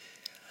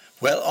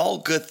Well, all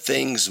good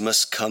things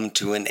must come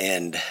to an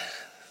end,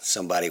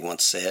 somebody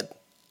once said.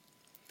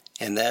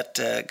 And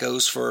that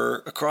goes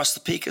for Across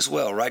the Peak as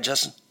well, right,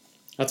 Justin?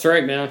 That's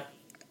right, man.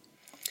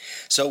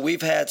 So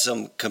we've had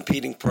some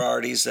competing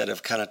priorities that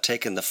have kind of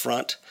taken the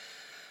front,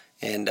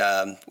 and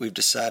we've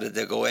decided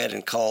to go ahead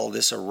and call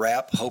this a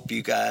wrap. Hope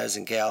you guys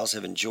and gals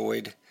have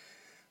enjoyed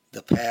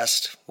the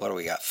past,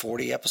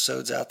 40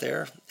 episodes out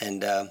there,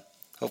 and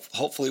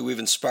hopefully we've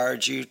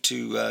inspired you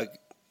to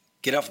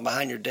get up from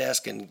behind your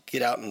desk and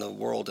get out in the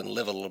world and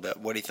live a little bit.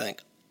 What do you think?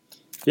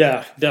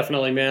 Yeah,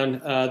 definitely,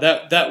 man.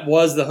 That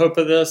was the hope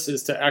of this,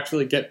 is to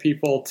actually get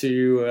people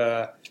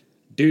to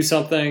do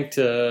something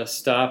to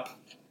stop.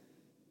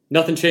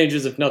 Nothing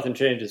changes if nothing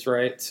changes,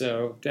 right?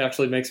 So to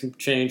actually make some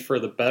change for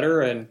the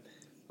better, and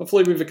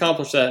hopefully we've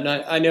accomplished that. And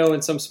I know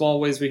in some small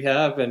ways we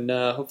have, and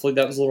hopefully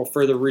that was a little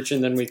further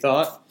reaching than we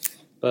thought.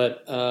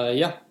 But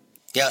yeah.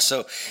 Yeah.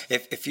 So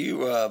if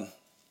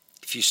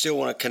you still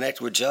want to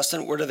connect with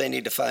Justin, where do they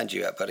need to find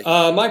you at, buddy?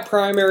 My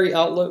primary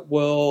outlet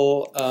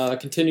will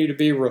continue to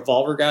be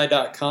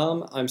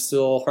revolverguy.com. I'm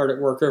still hard at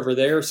work over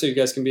there, so you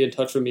guys can be in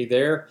touch with me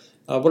there.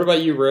 What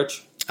about you,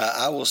 Rich?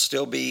 I will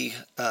still be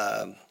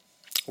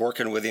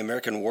working with the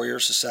American Warrior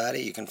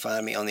Society. You can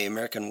find me on the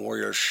American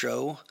Warrior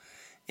Show,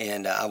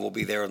 and I will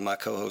be there with my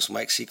co-host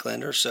Mike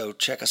Seeklander, so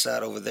check us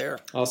out over there.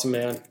 Awesome,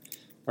 man.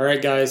 All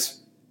right,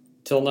 guys.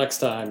 Till next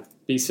time,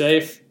 be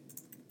safe.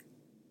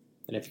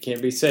 And if you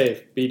can't be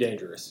safe, be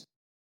dangerous.